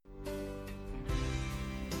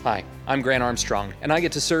Hi, I'm Grant Armstrong, and I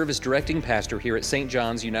get to serve as directing pastor here at St.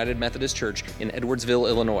 John's United Methodist Church in Edwardsville,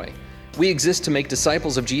 Illinois. We exist to make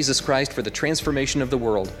disciples of Jesus Christ for the transformation of the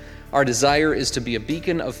world. Our desire is to be a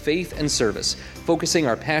beacon of faith and service, focusing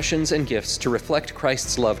our passions and gifts to reflect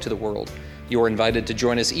Christ's love to the world. You're invited to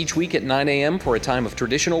join us each week at 9 a.m. for a time of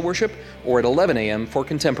traditional worship or at 11 a.m. for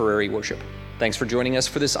contemporary worship. Thanks for joining us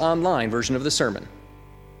for this online version of the sermon.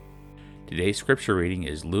 Today's scripture reading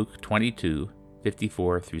is Luke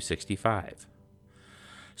 22:54 through 65.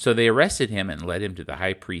 So they arrested him and led him to the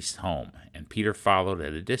high priest's home, and Peter followed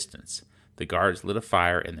at a distance. The guards lit a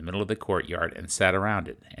fire in the middle of the courtyard and sat around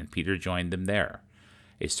it, and Peter joined them there.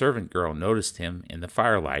 A servant girl noticed him in the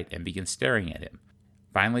firelight and began staring at him.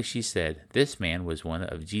 Finally she said, "This man was one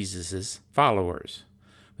of Jesus' followers."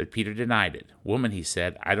 But Peter denied it. "Woman," he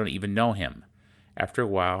said, "I don't even know him." After a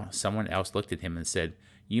while, someone else looked at him and said,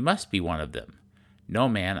 "You must be one of them." "No,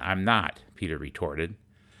 man, I'm not," Peter retorted.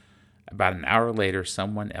 About an hour later,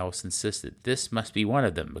 someone else insisted, "This must be one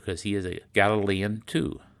of them, because he is a Galilean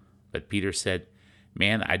too." But Peter said,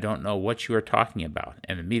 "Man, I don't know what you are talking about."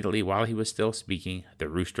 And immediately, while he was still speaking, the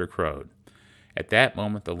rooster crowed. At that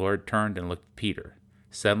moment, the Lord turned and looked at Peter.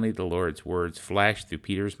 Suddenly, the Lord's words flashed through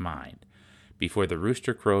Peter's mind. "Before the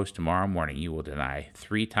rooster crows tomorrow morning, you will deny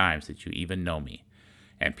 3 times that you even know me."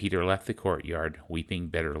 And Peter left the courtyard, weeping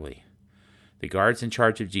bitterly. The guards in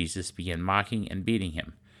charge of Jesus began mocking and beating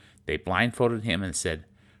him. They blindfolded him and said,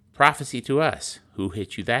 "Prophesy to us, who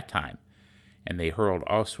hit you that time?" And they hurled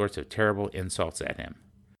all sorts of terrible insults at him.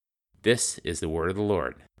 This is the word of the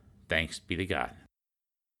Lord. Thanks be to God.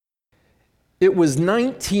 It was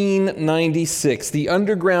 1996. The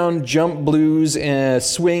underground jump blues,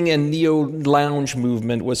 swing, and neo-lounge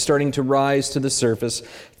movement was starting to rise to the surface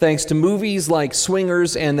thanks to movies like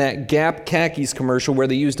Swingers and that Gap khakis commercial where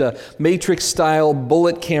they used a Matrix-style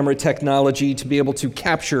bullet camera technology to be able to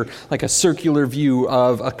capture like a circular view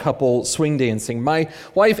of a couple swing dancing. My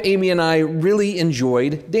wife Amy and I really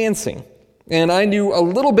enjoyed dancing. And I knew a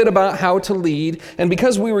little bit about how to lead, and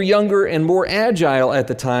because we were younger and more agile at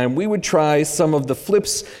the time, we would try some of the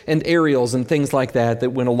flips and aerials and things like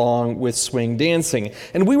that went along with swing dancing.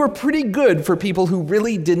 And we were pretty good for people who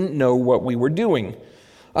really didn't know what we were doing.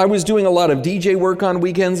 I was doing a lot of DJ work on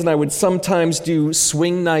weekends, and I would sometimes do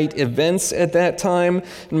swing night events at that time.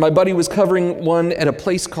 And my buddy was covering one at a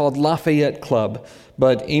place called Lafayette Club.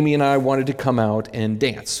 But Amy and I wanted to come out and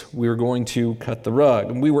dance. We were going to cut the rug.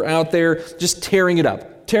 And we were out there just tearing it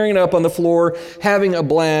up on the floor, having a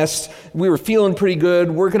blast. We were feeling pretty good,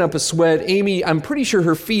 working up a sweat. Amy, I'm pretty sure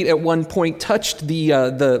her feet at one point touched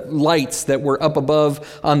the lights that were up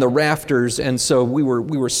above on the rafters, and so we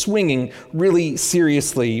were swinging really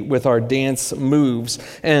seriously with our dance moves.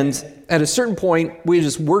 And at a certain point, we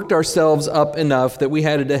just worked ourselves up enough that we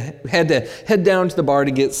had to head down to the bar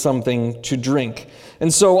to get something to drink.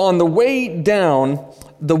 And so on the way down,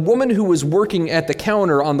 the woman who was working at the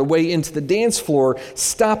counter on the way into the dance floor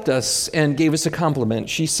stopped us and gave us a compliment.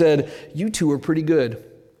 She said, "You two are pretty good."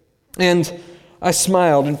 And I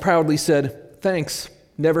smiled and proudly said, "Thanks,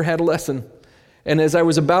 never had a lesson." And as I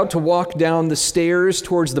was about to walk down the stairs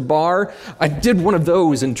towards the bar, I did one of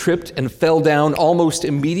those and tripped and fell down almost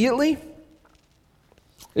immediately.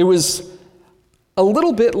 It was a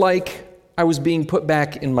little bit like I was being put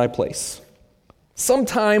back in my place.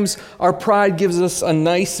 Sometimes our pride gives us a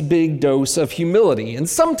nice big dose of humility, and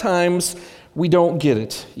sometimes we don't get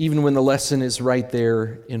it, even when the lesson is right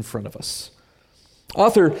there in front of us.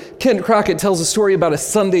 Author Kent Crockett tells a story about a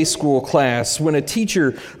Sunday school class when a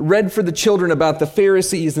teacher read for the children about the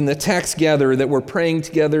Pharisees and the tax gatherer that were praying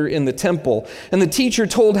together in the temple. And the teacher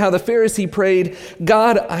told how the Pharisee prayed,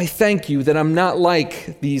 "God, I thank you that I'm not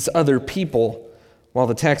like these other people," while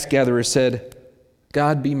the tax gatherer said,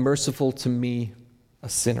 "God, be merciful to me, a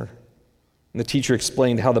sinner." And the teacher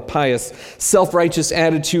explained how the pious, self-righteous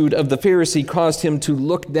attitude of the Pharisee caused him to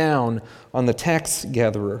look down on the tax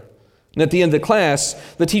gatherer. And at the end of the class,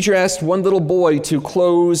 the teacher asked one little boy to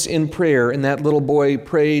close in prayer, and that little boy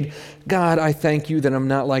prayed, "God, I thank you that I'm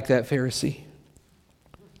not like that Pharisee."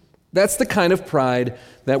 That's the kind of pride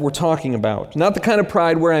that we're talking about. Not the kind of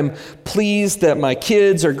pride where I'm pleased that my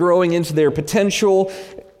kids are growing into their potential.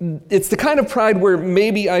 It's the kind of pride where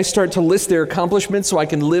maybe I start to list their accomplishments so I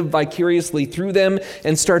can live vicariously through them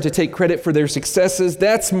and start to take credit for their successes.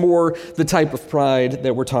 That's more the type of pride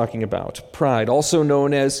that we're talking about. Pride, also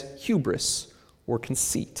known as hubris or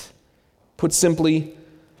conceit. Put simply,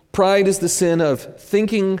 pride is the sin of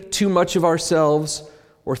thinking too much of ourselves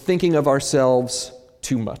or thinking of ourselves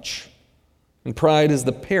too much. And pride is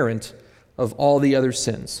the parent of all the other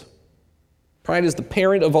sins. Pride is the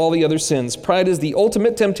parent of all the other sins. Pride is the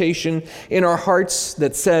ultimate temptation in our hearts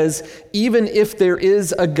that says, even if there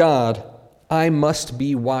is a God, I must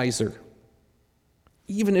be wiser.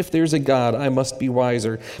 Even if there's a God, I must be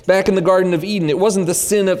wiser. Back in the Garden of Eden, it wasn't the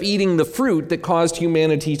sin of eating the fruit that caused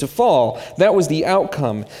humanity to fall. That was the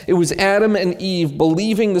outcome. It was Adam and Eve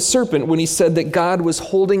believing the serpent when he said that God was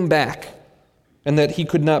holding back and that he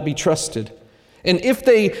could not be trusted. And if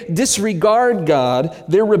they disregard God,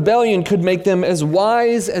 their rebellion could make them as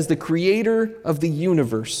wise as the creator of the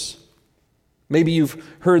universe. Maybe you've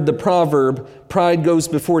heard the proverb, pride goes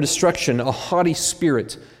before destruction, a haughty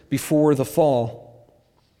spirit before the fall.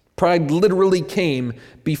 Pride literally came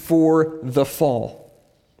before the fall.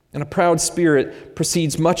 And a proud spirit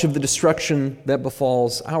precedes much of the destruction that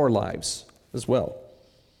befalls our lives as well.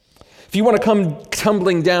 If you want to come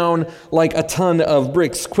tumbling down like a ton of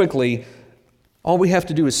bricks quickly, all we have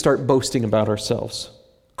to do is start boasting about ourselves.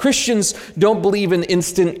 Christians don't believe in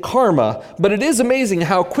instant karma, but it is amazing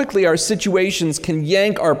how quickly our situations can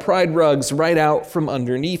yank our pride rugs right out from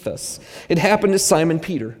underneath us. It happened to Simon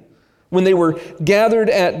Peter. When they were gathered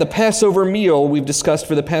at the Passover meal we've discussed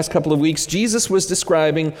for the past couple of weeks, Jesus was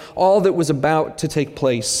describing all that was about to take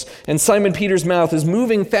place. And Simon Peter's mouth is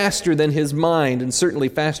moving faster than his mind, and certainly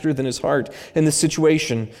faster than his heart in this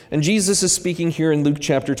situation. And Jesus is speaking here in Luke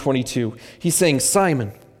chapter 22. He's saying,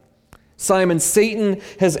 Simon, Satan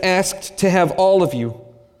has asked to have all of you,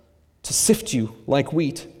 to sift you like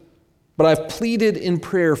wheat. But I've pleaded in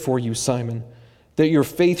prayer for you, Simon, that your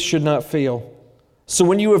faith should not fail. So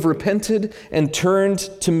when you have repented and turned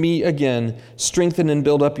to me again, strengthen and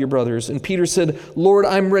build up your brothers. And Peter said, Lord,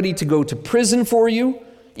 I'm ready to go to prison for you,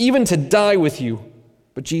 even to die with you.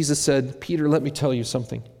 But Jesus said, Peter, let me tell you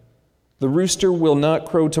something. The rooster will not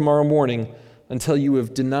crow tomorrow morning until you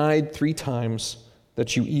have denied 3 times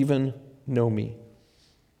that you even know me.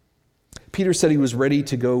 Peter said he was ready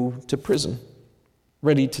to go to prison,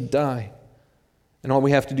 ready to die. And all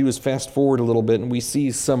we have to do is fast forward a little bit, and we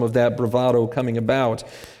see some of that bravado coming about.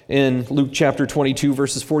 In Luke chapter 22,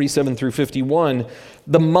 verses 47 through 51,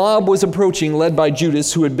 the mob was approaching, led by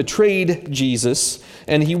Judas, who had betrayed Jesus,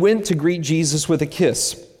 and he went to greet Jesus with a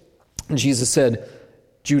kiss. And Jesus said,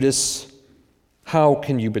 Judas, how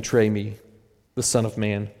can you betray me, the Son of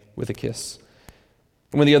Man, with a kiss?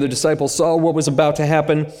 And when the other disciples saw what was about to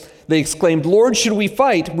happen, they exclaimed, Lord, should we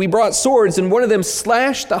fight? We brought swords, and one of them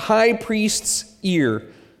slashed the high priest's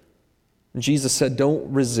ear. And Jesus said,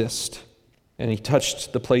 don't resist. And he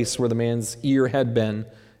touched the place where the man's ear had been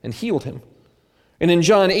and healed him. And in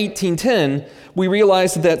John 18:10, we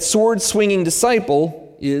realize that sword-swinging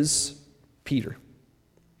disciple is Peter.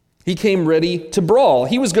 He came ready to brawl.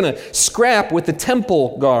 He was going to scrap with the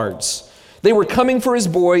temple guards. They were coming for his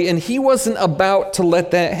boy, and he wasn't about to let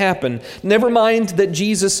that happen. Never mind that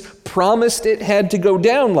Jesus promised it had to go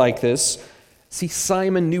down like this. See,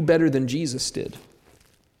 Simon knew better than Jesus did.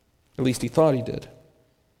 At least he thought he did.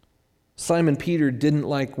 Simon Peter didn't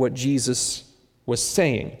like what Jesus was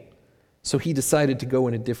saying, so he decided to go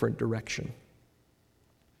in a different direction.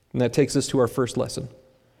 And that takes us to our first lesson.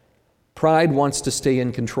 Pride wants to stay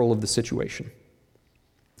in control of the situation.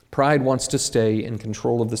 Pride wants to stay in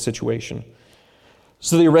control of the situation.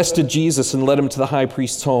 So they arrested Jesus and led him to the high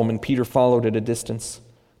priest's home, and Peter followed at a distance.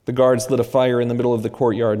 The guards lit a fire in the middle of the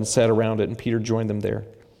courtyard and sat around it, and Peter joined them there.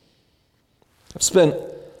 I've spent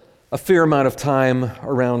a fair amount of time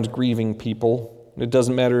around grieving people. It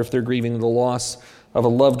doesn't matter if they're grieving the loss of a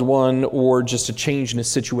loved one or just a change in a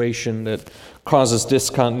situation that causes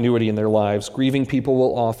discontinuity in their lives. Grieving people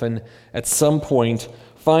will often, at some point,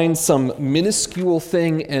 find some minuscule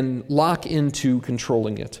thing and lock into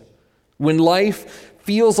controlling it. When life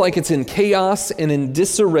feels like it's in chaos and in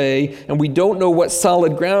disarray, and we don't know what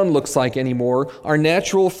solid ground looks like anymore, our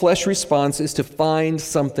natural flesh response is to find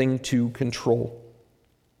something to control.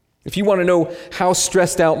 If you want to know how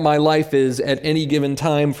stressed out my life is at any given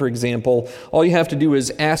time, for example, all you have to do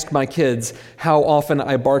is ask my kids how often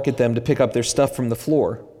I bark at them to pick up their stuff from the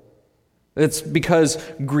floor. It's because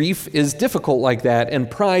grief is difficult like that, and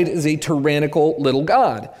pride is a tyrannical little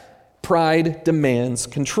god. Pride demands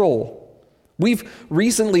control. We've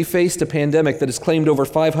recently faced a pandemic that has claimed over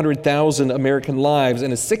 500,000 American lives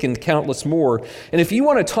and has sickened countless more. And if you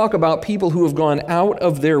want to talk about people who have gone out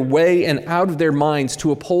of their way and out of their minds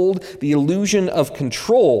to uphold the illusion of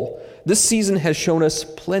control, this season has shown us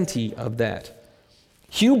plenty of that.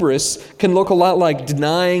 Hubris can look a lot like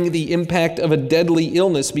denying the impact of a deadly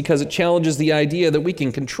illness because it challenges the idea that we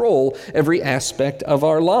can control every aspect of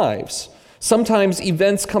our lives. Sometimes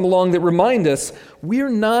events come along that remind us we're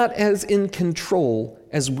not as in control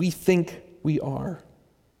as we think we are.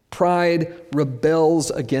 Pride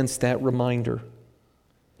rebels against that reminder.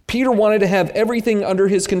 Peter wanted to have everything under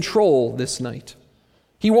his control this night.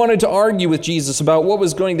 He wanted to argue with Jesus about what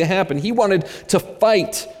was going to happen. He wanted to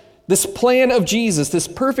fight. This plan of Jesus, this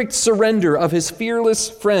perfect surrender of his fearless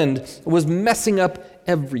friend, was messing up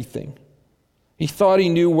everything. He thought he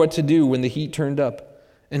knew what to do when the heat turned up,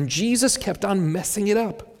 and Jesus kept on messing it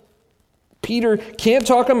up. Peter can't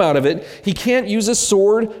talk him out of it. He can't use a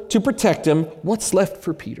sword to protect him. What's left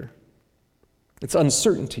for Peter? It's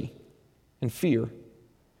uncertainty and fear,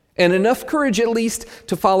 and enough courage at least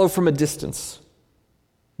to follow from a distance.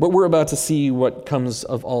 But we're about to see what comes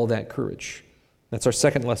of all that courage. That's our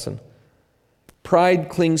second lesson. Pride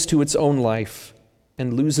clings to its own life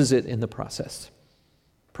and loses it in the process.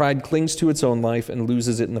 Pride clings to its own life and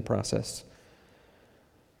loses it in the process.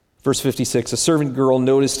 Verse 56, a servant girl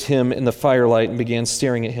noticed him in the firelight and began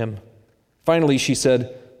staring at him. Finally, she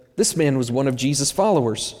said, "This man was one of Jesus'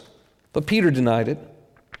 followers." But Peter denied it.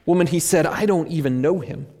 "Woman," he said, "I don't even know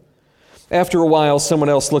him." After a while, someone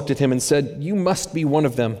else looked at him and said, "You must be one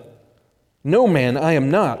of them." "No, man, I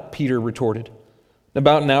am not," Peter retorted.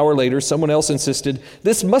 About an hour later, someone else insisted,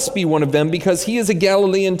 "This must be one of them because he is a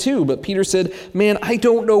Galilean too." But Peter said, "Man, I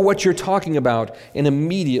don't know what you're talking about." And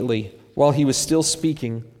immediately, while he was still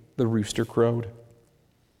speaking, the rooster crowed.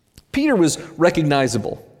 Peter was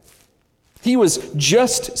recognizable. He was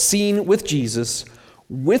just seen with Jesus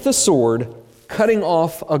with a sword cutting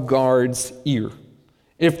off a guard's ear.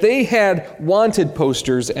 If they had wanted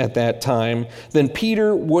posters at that time, then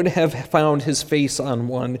Peter would have found his face on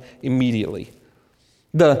one immediately.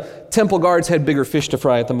 The temple guards had bigger fish to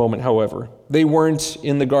fry at the moment, however. They weren't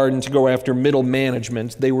in the garden to go after middle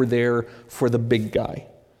management. They were there for the big guy.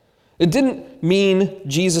 It didn't mean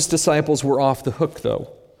Jesus' disciples were off the hook, though.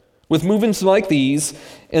 With movements like these,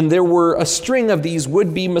 and there were a string of these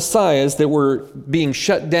would-be messiahs that were being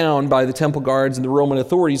shut down by the temple guards and the Roman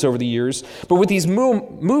authorities over the years. But with these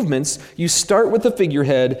movements, you start with the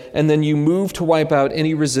figurehead, and then you move to wipe out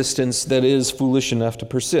any resistance that is foolish enough to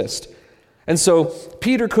persist. And so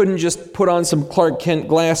Peter couldn't just put on some Clark Kent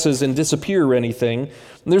glasses and disappear or anything.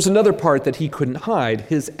 And there's another part that he couldn't hide,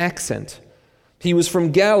 his accent. He was from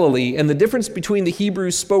Galilee, and the difference between the Hebrew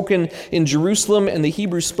spoken in Jerusalem and the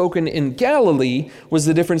Hebrew spoken in Galilee was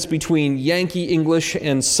the difference between Yankee English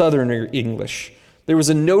and Southerner English. There was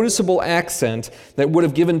a noticeable accent that would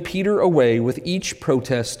have given Peter away with each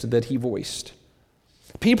protest that he voiced.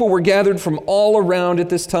 People were gathered from all around at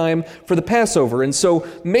this time for the Passover, and so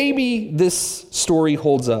maybe this story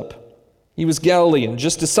holds up. He was Galilean,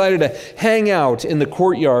 just decided to hang out in the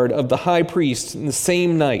courtyard of the high priest in the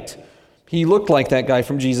same night. He looked like that guy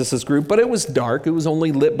from Jesus' group, but it was dark. It was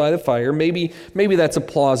only lit by the fire. Maybe that's a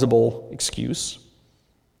plausible excuse.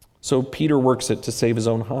 So Peter works it to save his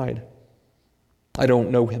own hide. I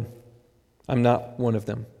don't know him. I'm not one of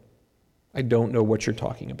them. I don't know what you're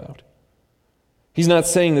talking about. He's not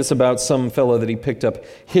saying this about some fellow that he picked up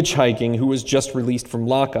hitchhiking who was just released from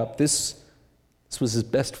lockup. This was his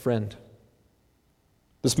best friend.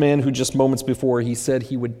 This man who just moments before he said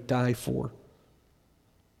he would die for.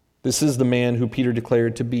 This is the man who Peter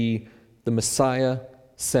declared to be the Messiah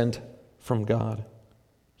sent from God.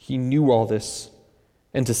 He knew all this,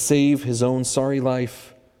 and to save his own sorry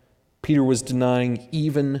life, Peter was denying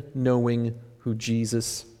even knowing who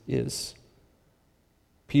Jesus is.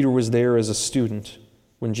 Peter was there as a student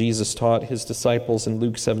when Jesus taught his disciples in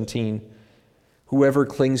Luke 17, "Whoever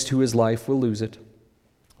clings to his life will lose it,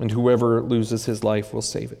 and whoever loses his life will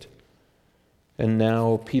save it." And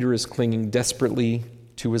now Peter is clinging desperately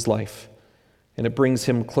to his life, and it brings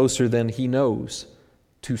him closer than he knows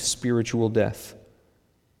to spiritual death.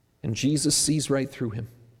 And Jesus sees right through him.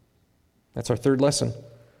 That's our third lesson.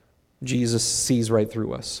 Jesus sees right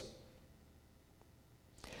through us.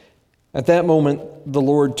 At that moment, the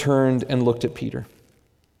Lord turned and looked at Peter.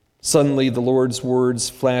 Suddenly, the Lord's words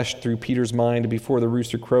flashed through Peter's mind, "Before the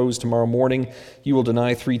rooster crows tomorrow morning, you will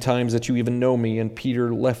deny 3 times that you even know me." And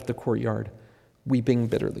Peter left the courtyard, weeping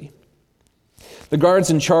bitterly. The guards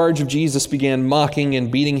in charge of Jesus began mocking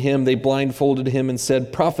and beating him. They blindfolded him and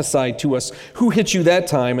said, "Prophesy to us, who hit you that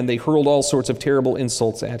time?" And they hurled all sorts of terrible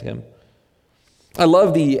insults at him. I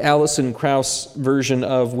love the Alison Krauss version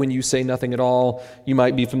of "When You Say Nothing at All." You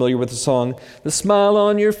might be familiar with the song. "The smile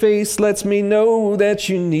on your face lets me know that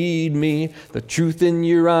you need me. The truth in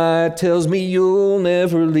your eye tells me you'll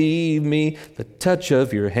never leave me. The touch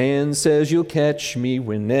of your hand says you'll catch me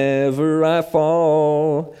whenever I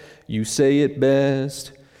fall. You say it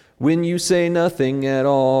best when you say nothing at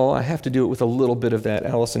all." I have to do it with a little bit of that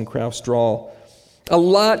Alison Krauss drawl. A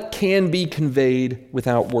lot can be conveyed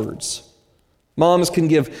without words. Moms can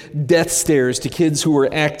give death stares to kids who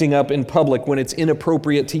are acting up in public when it's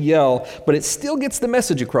inappropriate to yell, but it still gets the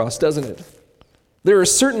message across, doesn't it? There are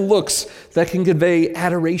certain looks that can convey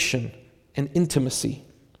adoration and intimacy.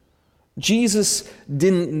 Jesus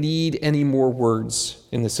didn't need any more words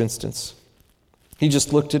in this instance. He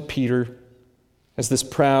just looked at Peter as this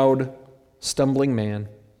proud, stumbling man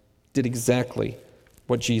did exactly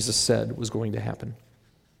what Jesus said was going to happen.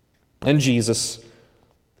 And Jesus,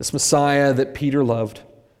 this Messiah that Peter loved,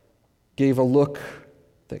 gave a look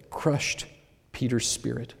that crushed Peter's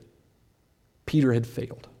spirit. Peter had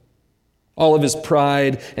failed. All of his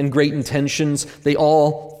pride and great intentions, they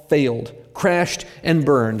all failed, crashed and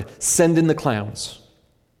burned, send in the clowns.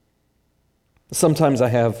 Sometimes I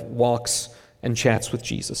have walks and chats with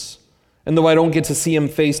Jesus. And though I don't get to see him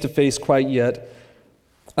face to face quite yet,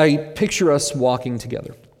 I picture us walking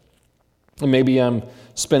together. And maybe I'm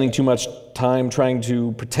spending too much time trying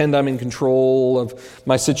to pretend I'm in control of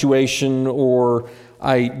my situation, or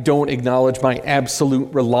I don't acknowledge my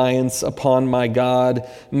absolute reliance upon my God.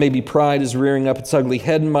 Maybe pride is rearing up its ugly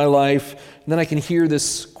head in my life. And then I can hear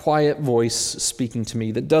this quiet voice speaking to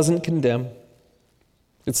me that doesn't condemn.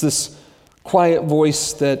 It's this quiet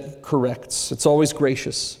voice that corrects. It's always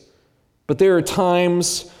gracious. But there are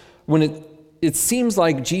times when it seems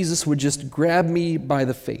like Jesus would just grab me by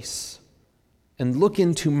the face and look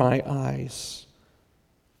into my eyes.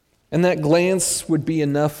 And that glance would be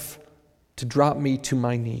enough to drop me to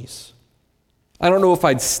my knees. I don't know if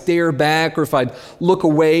I'd stare back or if I'd look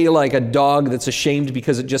away like a dog that's ashamed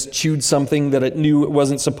because it just chewed something that it knew it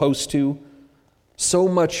wasn't supposed to. So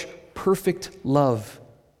much perfect love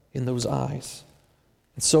in those eyes,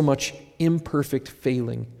 and so much imperfect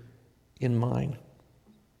failing in mine.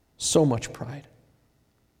 So much pride,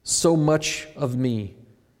 so much of me,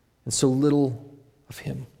 and so little of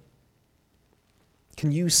him.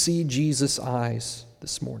 Can you see Jesus' eyes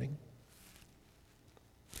this morning?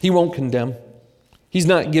 He won't condemn. He's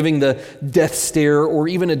not giving the death stare or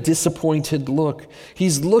even a disappointed look.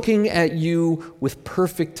 He's looking at you with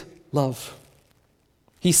perfect love.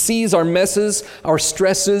 He sees our messes, our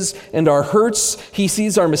stresses, and our hurts. He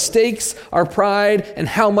sees our mistakes, our pride, and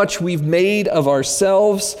how much we've made of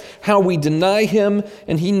ourselves, how we deny him,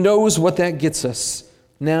 and he knows what that gets us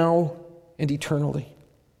now and eternally.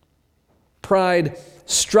 Pride,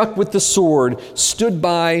 struck with the sword, stood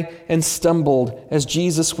by and stumbled as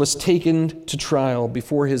Jesus was taken to trial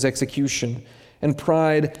before his execution. And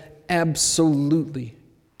pride absolutely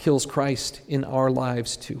kills Christ in our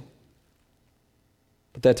lives too.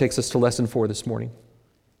 But that takes us to lesson 4 this morning.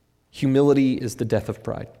 Humility is the death of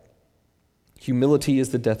pride. Humility is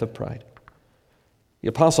the death of pride. The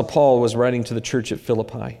Apostle Paul was writing to the church at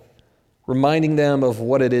Philippi, reminding them of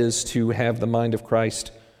what it is to have the mind of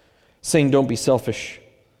Christ, saying, don't be selfish.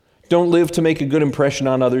 Don't live to make a good impression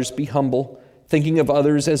on others. Be humble, thinking of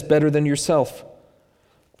others as better than yourself.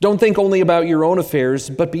 Don't think only about your own affairs,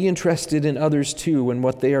 but be interested in others too and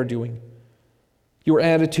what they are doing. Your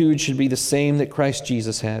attitude should be the same that Christ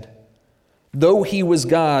Jesus had. Though he was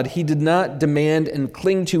God, he did not demand and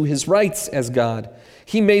cling to his rights as God.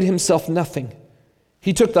 He made himself nothing.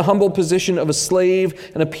 He took the humble position of a slave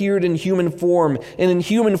and appeared in human form. And in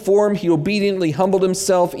human form, he obediently humbled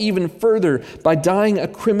himself even further by dying a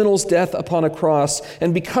criminal's death upon a cross.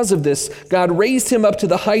 And because of this, God raised him up to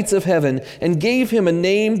the heights of heaven and gave him a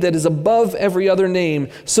name that is above every other name,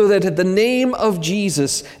 so that at the name of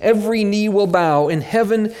Jesus, every knee will bow in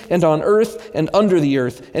heaven and on earth and under the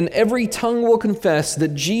earth, and every tongue will confess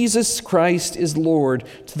that Jesus Christ is Lord,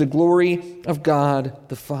 to the glory of God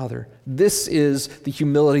the Father. This is the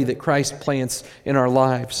humility that Christ plants in our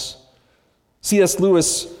lives. C.S.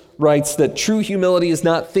 Lewis writes that true humility is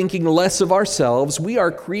not thinking less of ourselves. We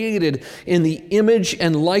are created in the image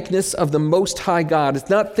and likeness of the Most High God. It's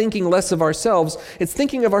not thinking less of ourselves, it's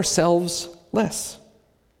thinking of ourselves less.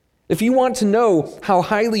 If you want to know how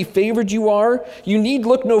highly favored you are, you need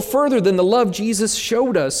look no further than the love Jesus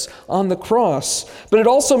showed us on the cross. But it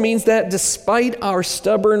also means that despite our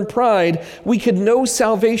stubborn pride, we could know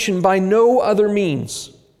salvation by no other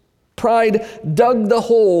means. Pride dug the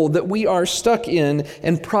hole that we are stuck in,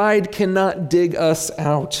 and pride cannot dig us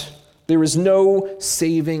out. There is no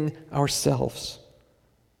saving ourselves.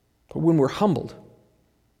 But when we're humbled,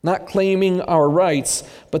 not claiming our rights,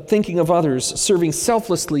 but thinking of others, serving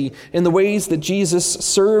selflessly in the ways that Jesus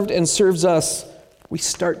served and serves us, we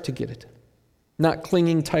start to get it, not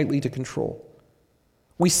clinging tightly to control.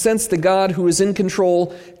 We sense the God who is in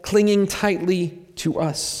control clinging tightly to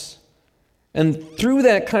us. And through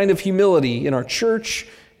that kind of humility in our church,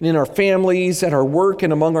 and in our families, at our work,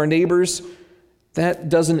 and among our neighbors, that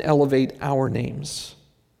doesn't elevate our names.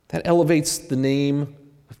 That elevates the name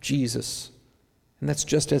of Jesus, and that's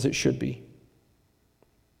just as it should be.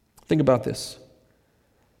 Think about this.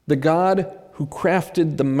 The God who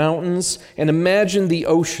crafted the mountains and imagined the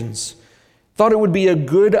oceans thought it would be a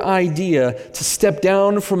good idea to step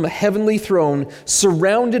down from a heavenly throne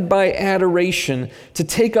surrounded by adoration, to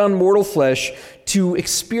take on mortal flesh, to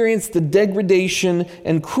experience the degradation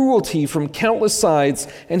and cruelty from countless sides,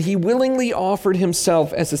 and he willingly offered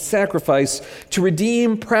himself as a sacrifice to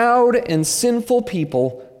redeem proud and sinful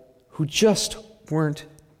people who just weren't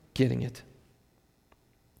getting it.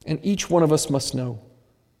 And each one of us must know,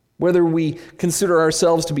 whether we consider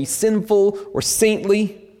ourselves to be sinful or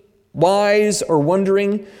saintly, wise or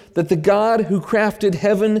wondering, that the God who crafted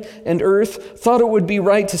heaven and earth thought it would be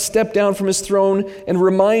right to step down from his throne and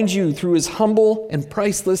remind you through his humble and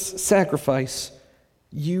priceless sacrifice,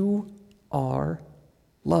 you are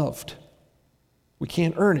loved. We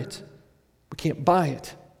can't earn it. We can't buy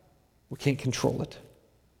it. We can't control it.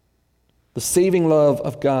 The saving love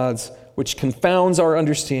of God's, which confounds our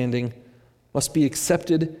understanding, must be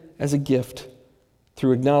accepted as a gift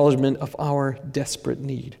through acknowledgement of our desperate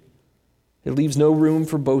need. It leaves no room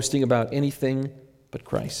for boasting about anything but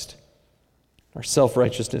Christ. Our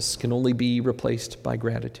self-righteousness can only be replaced by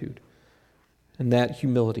gratitude, and that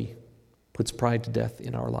humility puts pride to death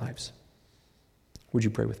in our lives. Would you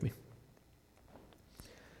pray with me?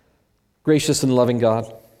 Gracious and loving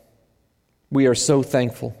God, we are so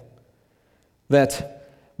thankful that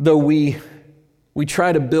though we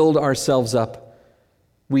try to build ourselves up,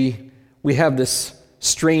 we have this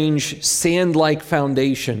strange sand-like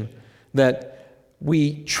foundation that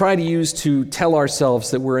we try to use to tell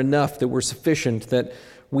ourselves that we're enough, that we're sufficient, that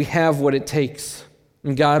we have what it takes.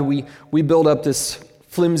 And God, we build up this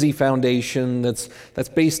flimsy foundation that's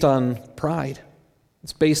based on pride.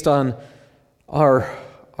 It's based on our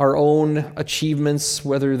own achievements,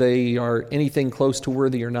 whether they are anything close to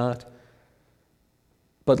worthy or not.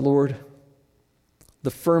 But Lord,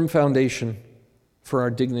 the firm foundation for our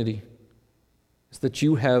dignity is that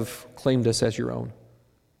you have claimed us as your own.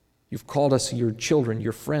 You've called us your children,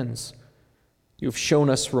 your friends. You've shown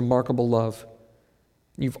us remarkable love.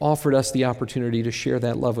 You've offered us the opportunity to share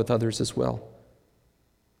that love with others as well.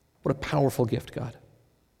 What a powerful gift, God.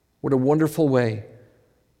 What a wonderful way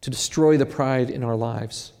to destroy the pride in our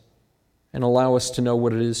lives and allow us to know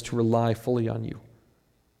what it is to rely fully on you.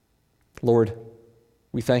 Lord,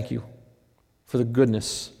 we thank you for the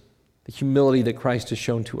goodness, the humility that Christ has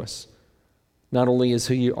shown to us. Not only is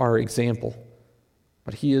he our example,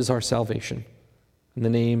 but he is our salvation, in the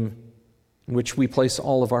name in which we place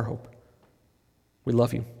all of our hope. We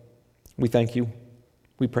love you. We thank you.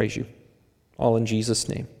 We praise you. All in Jesus'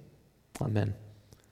 name. Amen.